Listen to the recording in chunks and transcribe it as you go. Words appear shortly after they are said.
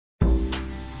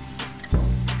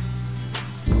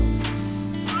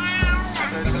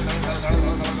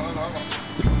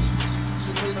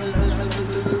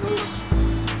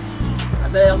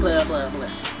blah blah blah blah.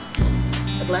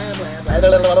 Blah blah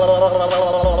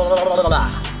blah.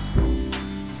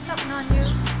 Something on you?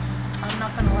 I'm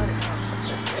not gonna let it go.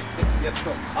 Yeah,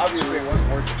 so obviously it wasn't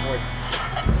worth the point.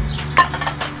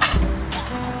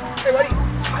 Hey buddy,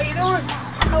 how you doing?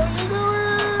 How you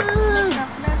doing? Not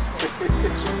to mess with.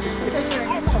 Because you're an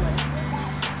invalid.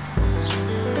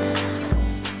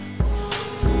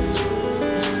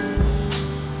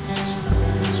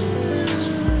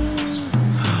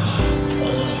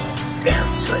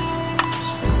 Very good.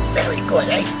 Very good,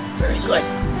 eh? Very good.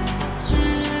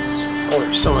 Oh,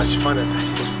 they're so much fun at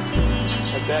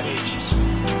that age.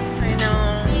 I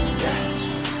know.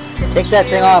 Yeah. Take that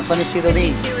thing off. Let me see the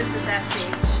knee. 52 is the best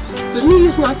age. The knee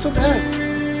is not so bad.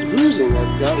 It's the bruising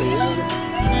that got me. Let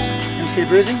me see the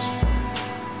bruising.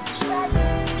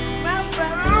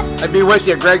 I'd be with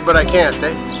you, Greg, but I can't,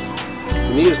 eh?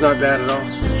 The knee is not bad at all.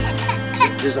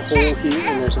 There's a hole here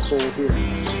and there's a hole here.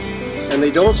 And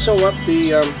they don't sew up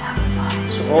the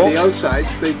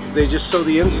outsides, they just sew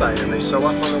the inside and they sew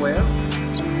up on the way out.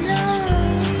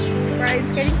 No.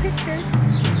 Brian's getting pictures.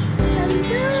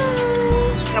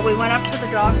 Hello. And we went up to the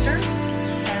doctor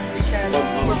and we said,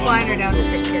 we're flying her down to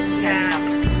sick kids. We have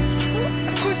to.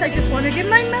 Of course, I just want it in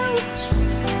my mouth.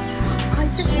 I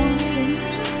just want it in my mouth.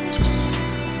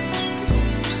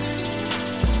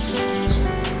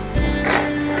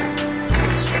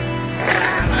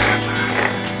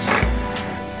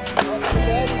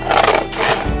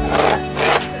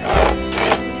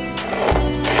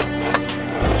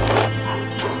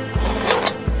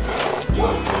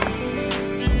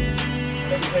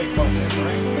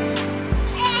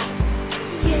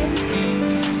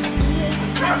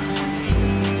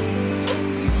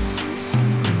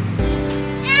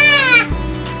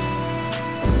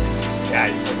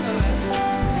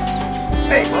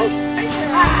 Hey, bro.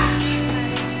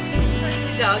 Nice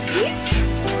doggy.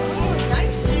 Oh,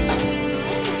 nice.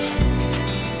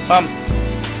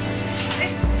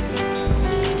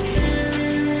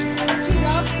 Two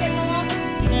dogs came along.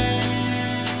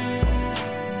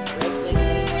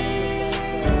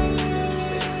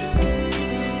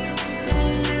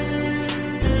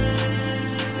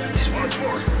 Just once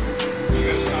more. He's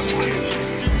gonna stop the cage.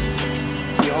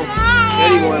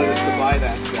 Eddie wanted us to buy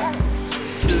that.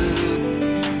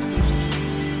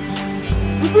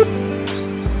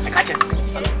 I got you.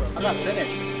 I'm not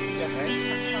finished.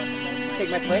 Take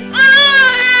my plate.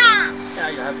 Yeah,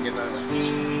 you have to get another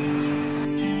one.